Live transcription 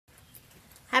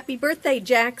Happy birthday,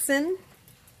 Jaxon.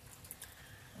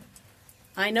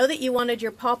 I know that you wanted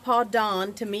your Pawpaw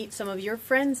Don to meet some of your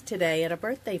friends today at a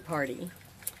birthday party.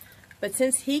 But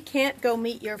since he can't go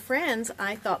meet your friends,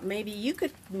 I thought maybe you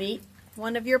could meet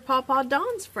one of your Pawpaw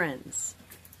Don's friends.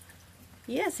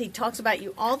 Yes, he talks about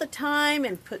you all the time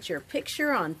and puts your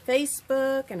picture on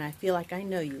Facebook, and I feel like I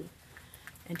know you.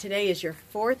 And today is your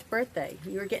 4th birthday.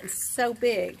 You're getting so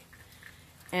big.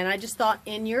 And I just thought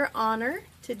in your honor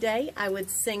today I would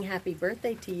sing happy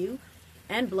birthday to you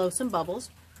and blow some bubbles,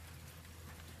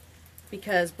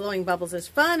 because blowing bubbles is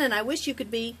fun, and I wish you could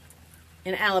be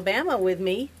in Alabama with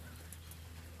me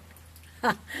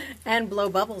and blow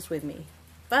bubbles with me.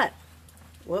 But,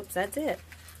 whoops, that's it.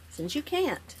 Since you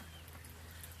can't,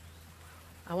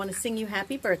 I want to sing you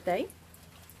happy birthday,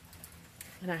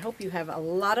 and I hope you have a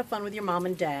lot of fun with your mom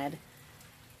and dad,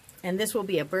 and this will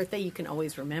be a birthday you can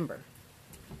always remember.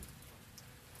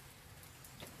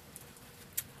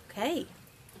 Okay.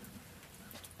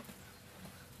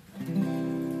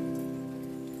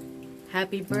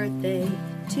 Happy birthday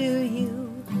to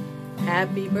you.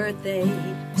 Happy birthday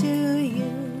to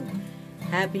you.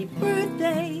 Happy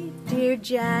birthday, dear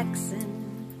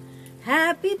Jaxon.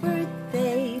 Happy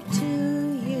birthday to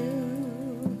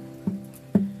you.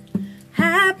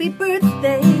 Happy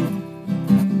birthday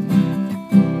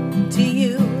to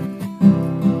you.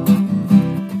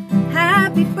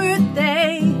 Happy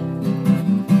birthday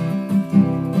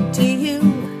to you.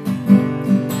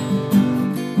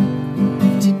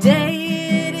 Today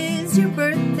it is your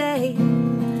birthday.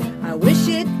 I wish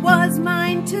it was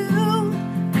mine too.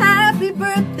 Happy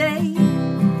birthday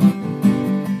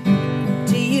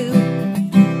to you.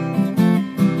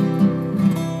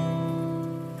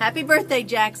 Happy birthday,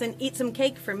 Jaxon. Eat some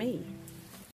cake for me.